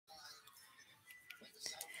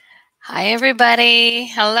Hi, everybody.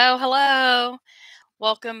 Hello, hello.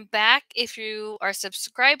 Welcome back if you are a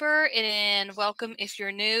subscriber, and welcome if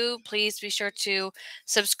you're new. Please be sure to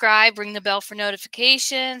subscribe, ring the bell for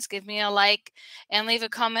notifications, give me a like, and leave a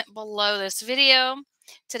comment below this video.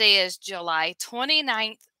 Today is July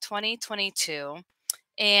 29th, 2022.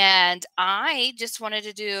 And I just wanted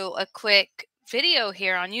to do a quick video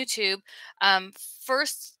here on YouTube.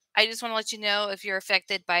 First, I just want to let you know if you're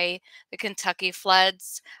affected by the Kentucky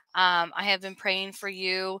floods. I have been praying for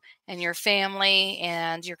you and your family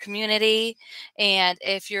and your community. And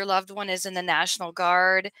if your loved one is in the National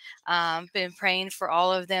Guard, been praying for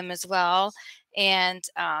all of them as well. And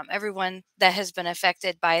everyone that has been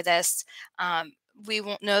affected by this. We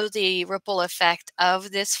won't know the ripple effect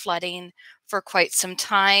of this flooding for quite some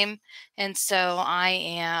time. And so I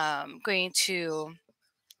am going to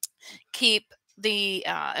keep the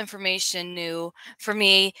information new for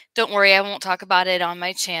me. Don't worry, I won't talk about it on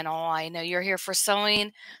my channel. I know you're here for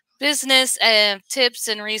sewing business tips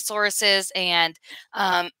and resources, and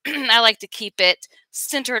I like to keep it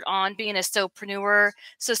centered on being a sewpreneur.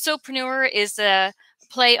 So sewpreneur is a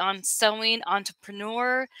play on sewing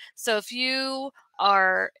entrepreneur. So if you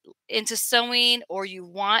are into sewing or you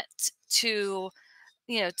want to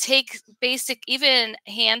take basic, even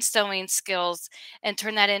hand sewing skills and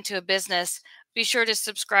turn that into a business, be sure to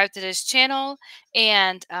subscribe to this channel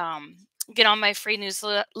and get on my free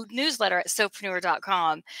newsletter at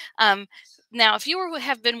sewpreneur.com. Now, if you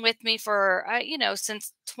have been with me for,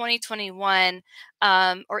 since 2021,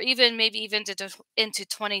 or even maybe even into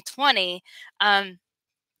 2020,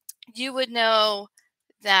 you would know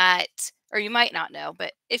that, or you might not know,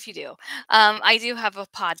 but if you do, I do have a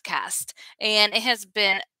podcast, and it has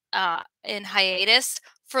been in hiatus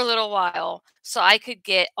for a little while so I could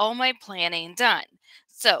get all my planning done.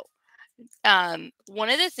 So, one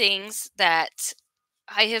of the things that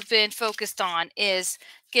I have been focused on is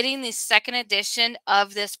getting the second edition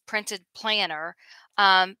of this printed planner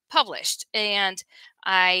published. And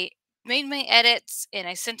I made my edits and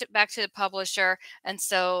I sent it back to the publisher. And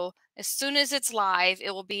so as soon as it's live,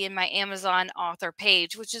 it will be in my Amazon author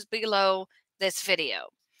page, which is below this video.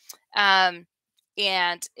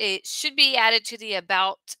 And it should be added to the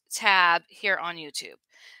About tab here on YouTube.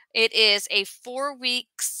 It is a 4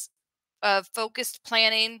 weeks of focused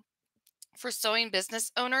planning for sewing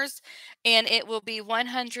business owners, and it will be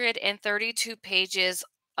 132 pages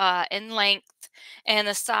in length, and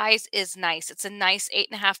the size is nice. It's a nice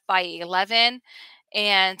 8.5 by 11,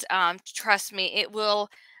 and trust me, it will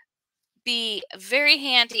be very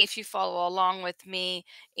handy if you follow along with me.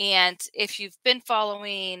 And if you've been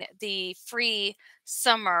following the free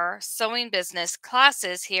summer sewing business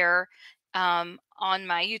classes here on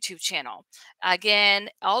my YouTube channel. Again,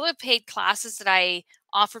 all the paid classes that I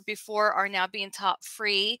offered before are now being taught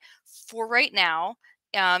free for right now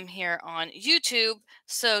here on YouTube.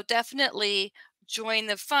 So definitely join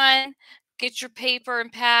the fun. Get your paper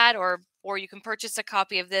and pad, or you can purchase a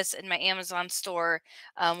copy of this in my Amazon store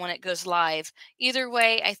when it goes live. Either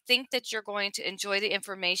way, I think that you're going to enjoy the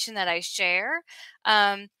information that I share.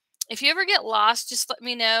 If you ever get lost, just let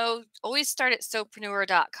me know. Always start at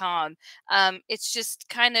sewpreneur.com. It's just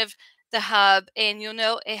kind of the hub, and you'll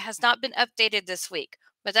know it has not been updated this week,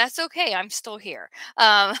 but that's okay. I'm still here.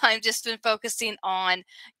 I've just been focusing on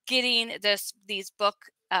getting these book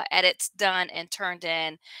edits done and turned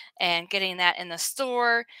in, and getting that in the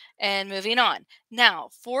store and moving on. Now,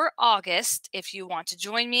 for August, if you want to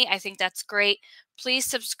join me, I think that's great. Please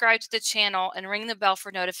subscribe to the channel and ring the bell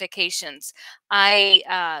for notifications.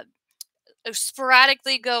 I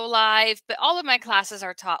sporadically go live, but all of my classes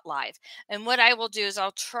are taught live. And what I will do is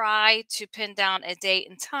I'll try to pin down a date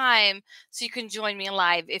and time so you can join me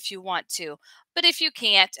live if you want to. But if you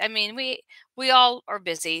can't, I mean, we all are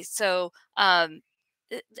busy. So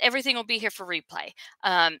everything will be here for replay.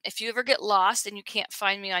 If you ever get lost and you can't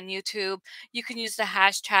find me on YouTube, you can use the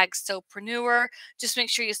hashtag Sewpreneur. Just make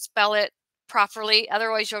sure you spell it properly.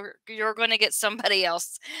 Otherwise, you're going to get somebody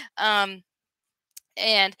else.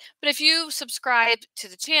 But if you subscribe to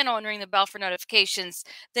the channel and ring the bell for notifications,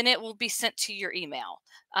 then it will be sent to your email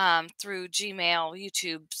through Gmail,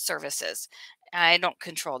 YouTube services. I don't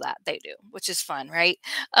control that. They do, which is fun, right?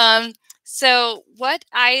 So what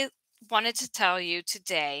I wanted to tell you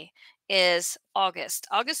today is August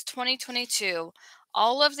 2022.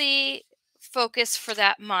 All of the focus for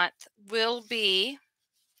that month will be,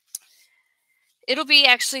 it'll be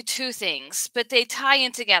actually two things, but they tie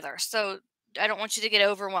in together. So I don't want you to get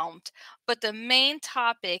overwhelmed. But the main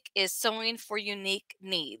topic is sewing for unique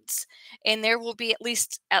needs. And there will be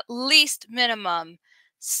at least minimum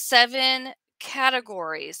 7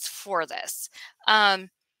 categories for this.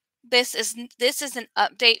 This is an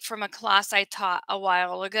update from a class I taught a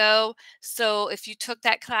while ago. So if you took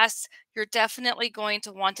that class, you're definitely going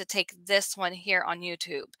to want to take this one here on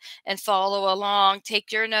YouTube and follow along,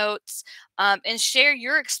 take your notes, and share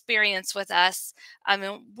your experience with us. I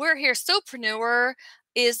mean, we're here. Sewpreneur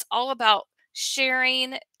is all about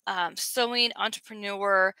sharing sewing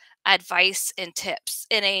entrepreneur advice and tips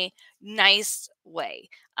in a nice way.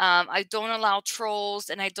 I don't allow trolls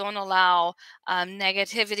and I don't allow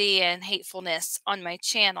negativity and hatefulness on my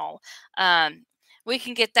channel. We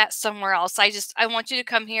can get that somewhere else. I want you to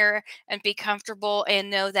come here and be comfortable and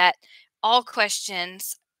know that all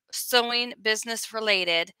questions, sewing business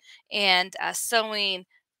related and sewing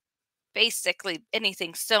basically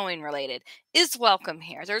anything sewing related is welcome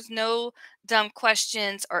here. There's no dumb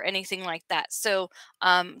questions or anything like that. So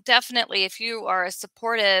definitely, if you are a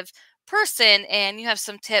supportive person and you have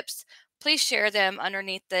some tips, please share them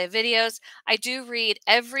underneath the videos. I do read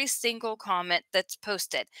every single comment that's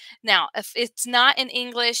posted. Now, if it's not in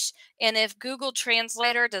English and if Google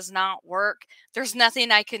Translator does not work, there's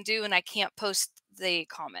nothing I can do and I can't post the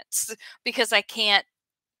comments because I can't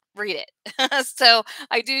read it. So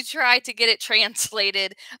I do try to get it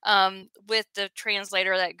translated with the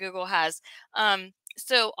translator that Google has.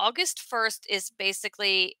 So August 1st is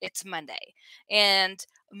basically it's Monday, and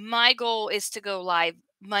my goal is to go live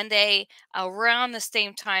Monday around the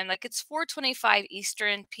same time. Like it's 4:25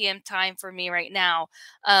 Eastern PM time for me right now.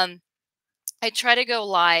 I try to go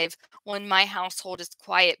live when my household is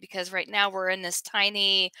quiet because right now we're in this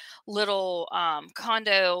tiny little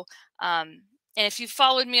condo. And if you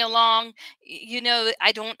followed me along, you know that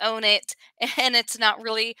I don't own it and it's not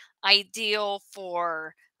really ideal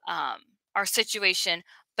for our situation,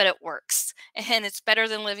 but it works. And it's better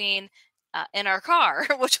than living in our car,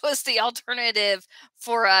 which was the alternative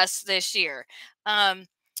for us this year. Um,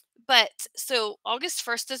 but so August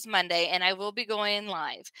 1st is Monday, and I will be going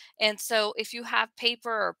live. And so if you have paper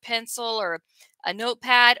or pencil or a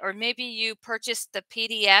notepad, or maybe you purchased the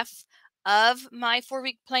PDF of my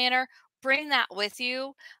 4-week planner, bring that with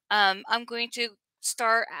you. I'm going to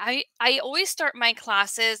I always start my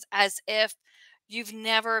classes as if you've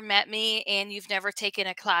never met me and you've never taken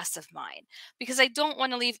a class of mine because I don't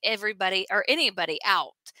want to leave everybody or anybody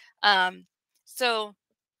out. So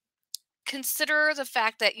consider the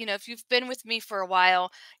fact that if you've been with me for a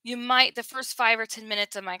while, you might the first 5 or 10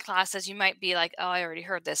 minutes of my classes you might be like, oh, I already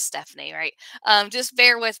heard this, Stephanie, right? Just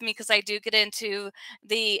bear with me because I do get into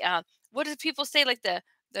the what do people say, like the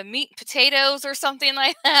meat and potatoes or something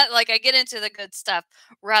like that. Like I get into the good stuff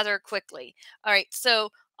rather quickly. All right, so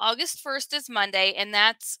August 1st is Monday, and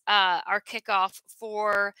that's our kickoff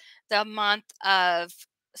for the month of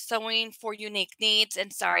sewing for unique needs.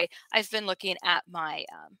 And sorry, I've been looking at my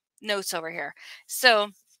notes over here. So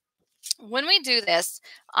when we do this,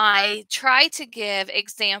 I try to give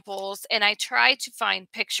examples and I try to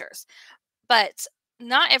find pictures, but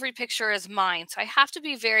not every picture is mine. So I have to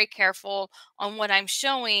be very careful on what I'm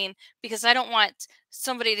showing because I don't want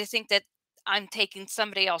somebody to think that I'm taking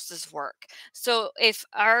somebody else's work. So if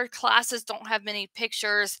our classes don't have many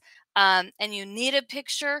pictures and you need a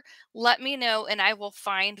picture, let me know and I will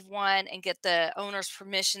find one and get the owner's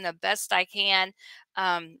permission the best I can.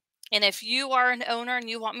 And if you are an owner and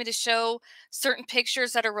you want me to show certain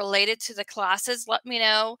pictures that are related to the classes, let me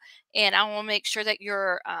know and I will make sure that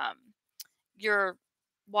your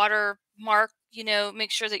watermark, make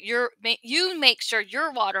sure that you make sure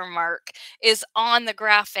your watermark is on the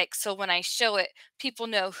graphic. So when I show it, people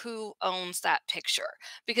know who owns that picture.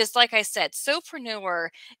 Because like I said, Sewpreneur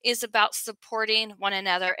is about supporting one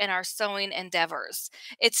another in our sewing endeavors.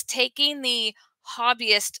 It's taking the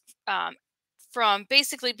hobbyist from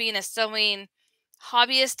basically being a sewing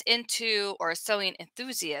hobbyist into or a sewing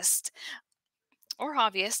enthusiast or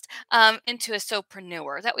hobbyist into a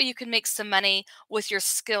sewpreneur. That way you can make some money with your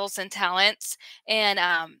skills and talents. And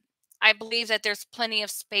I believe that there's plenty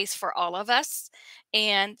of space for all of us.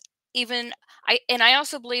 And I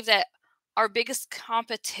also believe that our biggest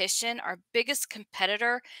competition, our biggest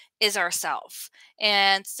competitor is ourself.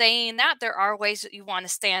 And saying that, there are ways that you want to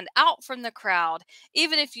stand out from the crowd,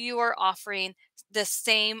 even if you are offering the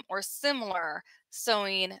same or similar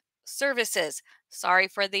sewing services. Sorry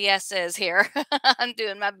for the S's here. I'm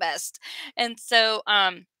doing my best. And so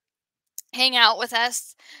hang out with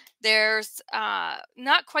us. There's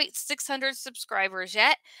not quite 600 subscribers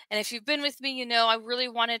yet. And if you've been with me, I really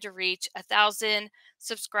wanted to reach 1,000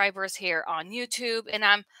 subscribers here on YouTube. And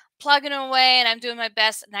I'm plugging away and I'm doing my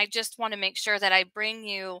best. And I just want to make sure that I bring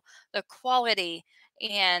you the quality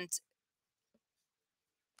and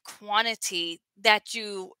quantity that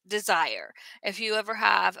you desire. If you ever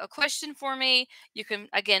have a question for me, you can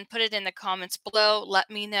again put it in the comments below. Let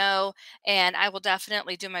me know, and I will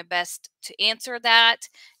definitely do my best to answer that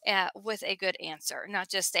with a good answer, not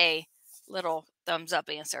just a little thumbs up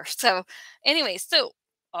answer. So, anyway, so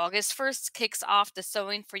August 1st kicks off the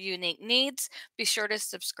Sewing for Unique Needs. Be sure to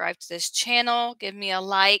subscribe to this channel, give me a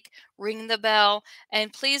like, ring the bell,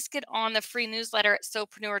 and please get on the free newsletter at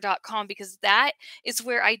sewpreneur.com, because that is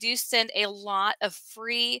where I do send a lot of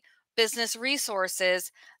free business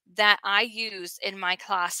resources that I use in my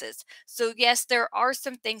classes. So, yes, there are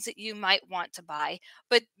some things that you might want to buy,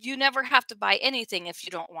 but you never have to buy anything if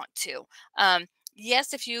you don't want to.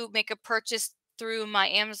 Yes, if you make a purchase through my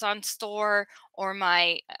Amazon store or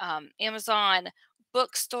my Amazon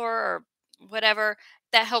bookstore or whatever,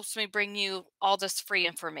 that helps me bring you all this free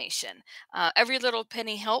information. Every little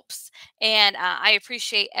penny helps, and I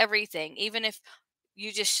appreciate everything, even if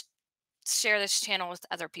you just share this channel with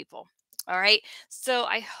other people. All right. So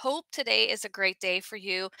I hope today is a great day for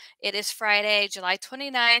you. It is Friday, July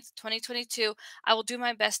 29th, 2022. I will do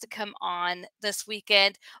my best to come on this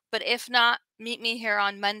weekend, but if not, meet me here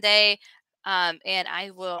on Monday, and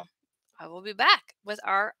I will be back with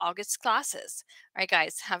our August classes. All right,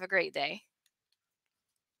 guys, have a great day.